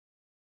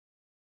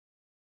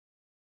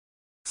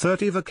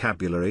30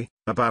 vocabulary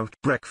about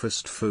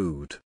breakfast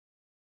food.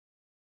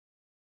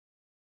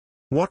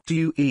 What do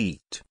you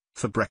eat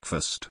for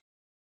breakfast?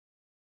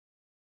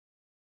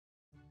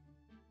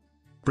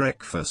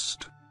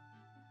 Breakfast.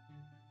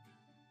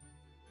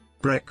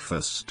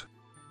 Breakfast.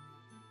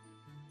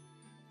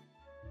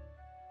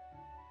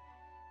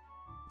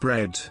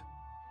 Bread.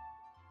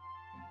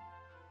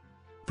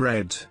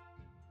 Bread.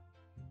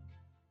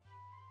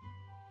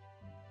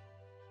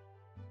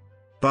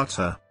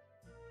 Butter.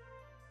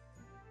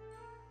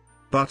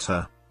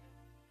 Butter.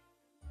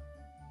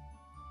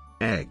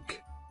 Egg.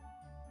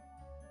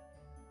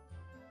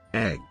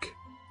 Egg.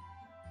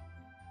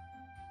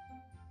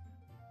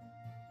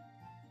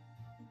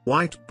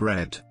 White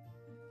bread.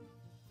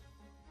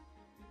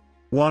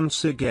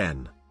 Once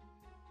again.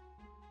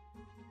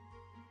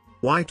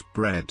 White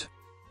bread.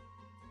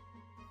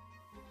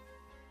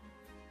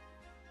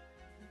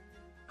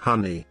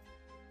 Honey.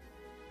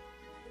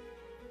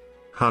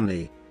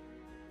 Honey.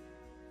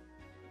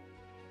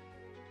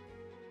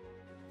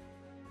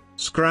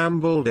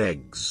 Scrambled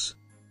eggs.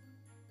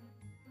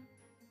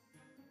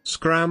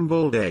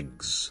 Scrambled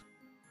eggs.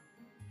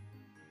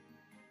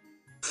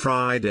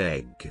 Fried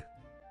egg.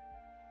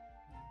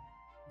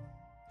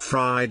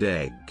 Fried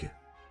egg.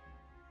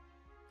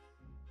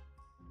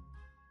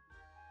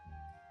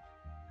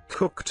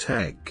 Cooked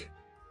egg.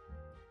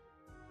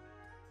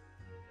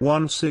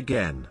 Once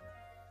again.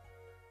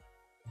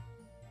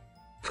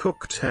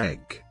 Cooked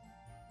egg.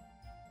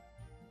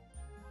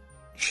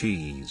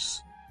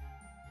 Cheese.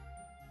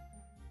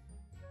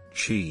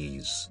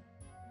 Cheese.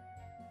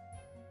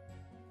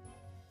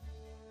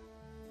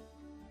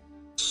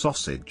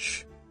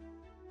 Sausage.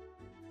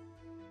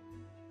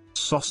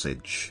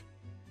 Sausage.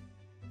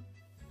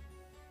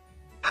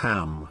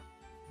 Ham.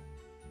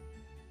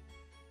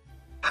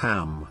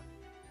 Ham.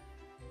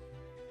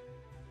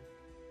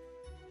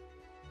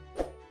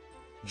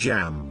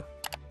 Jam.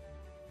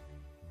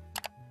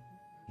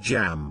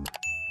 Jam.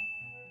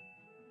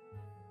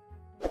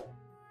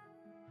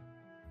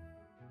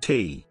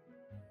 Tea.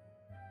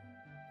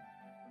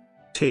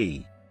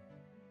 Tea.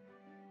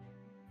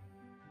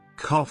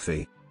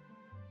 Coffee.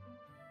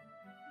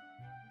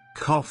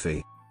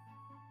 Coffee.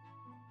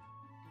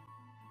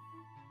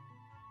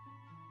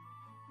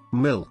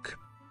 Milk.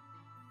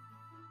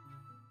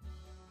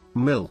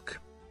 Milk.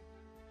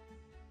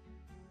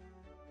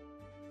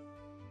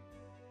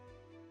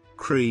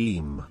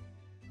 Cream.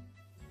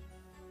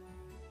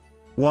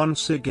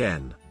 Once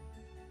again.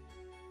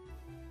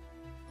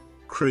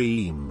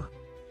 Cream.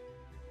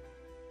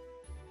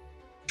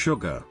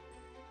 Sugar.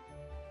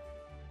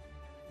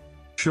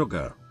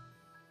 Sugar.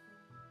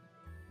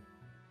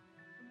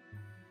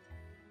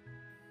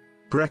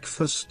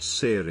 Breakfast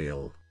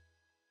cereal.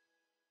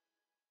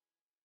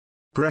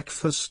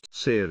 Breakfast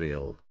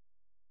cereal.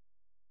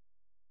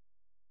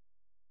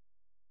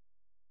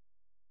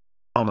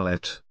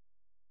 Omelette.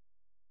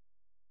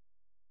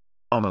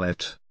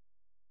 Omelette.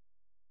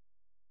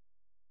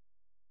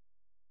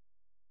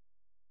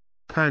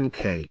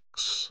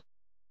 Pancakes.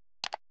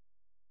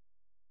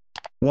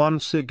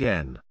 Once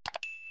again.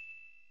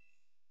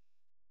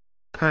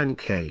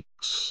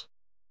 Pancakes.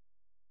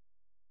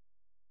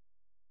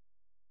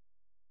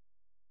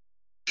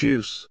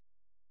 Juice.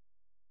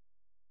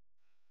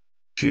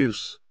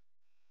 Juice.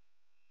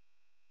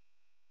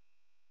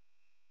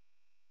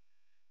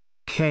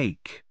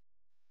 Cake.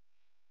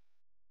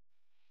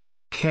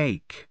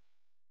 Cake.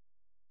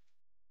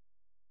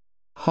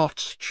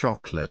 Hot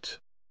chocolate.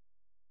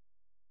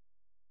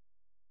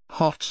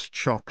 Hot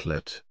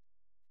chocolate.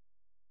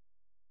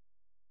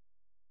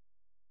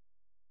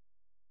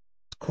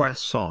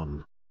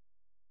 Croissant.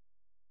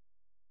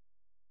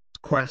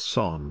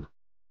 Croissant.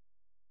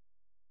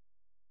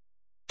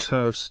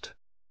 Toast.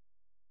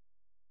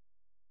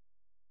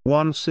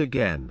 Once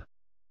again.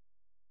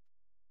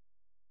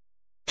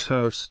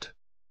 Toast.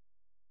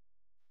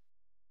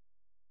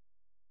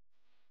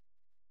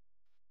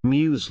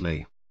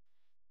 Muesli.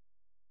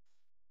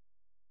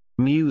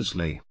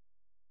 Muesli.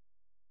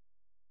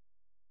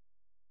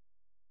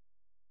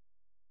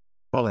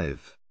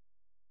 Olive.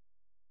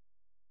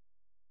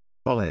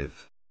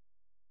 Olive.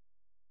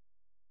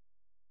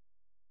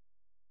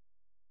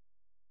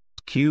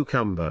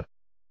 Cucumber.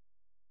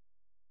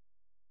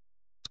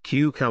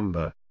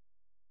 Cucumber.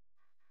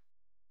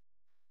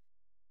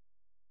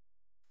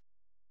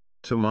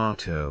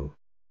 Tomato.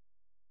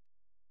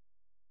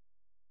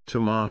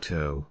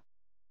 Tomato.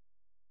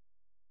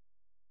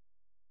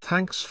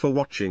 Thanks for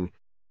watching.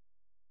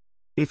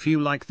 If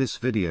you like this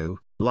video,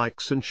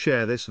 likes and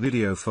share this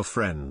video for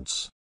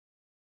friends.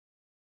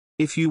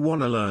 If you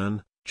wanna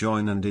learn,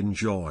 join and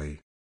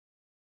enjoy.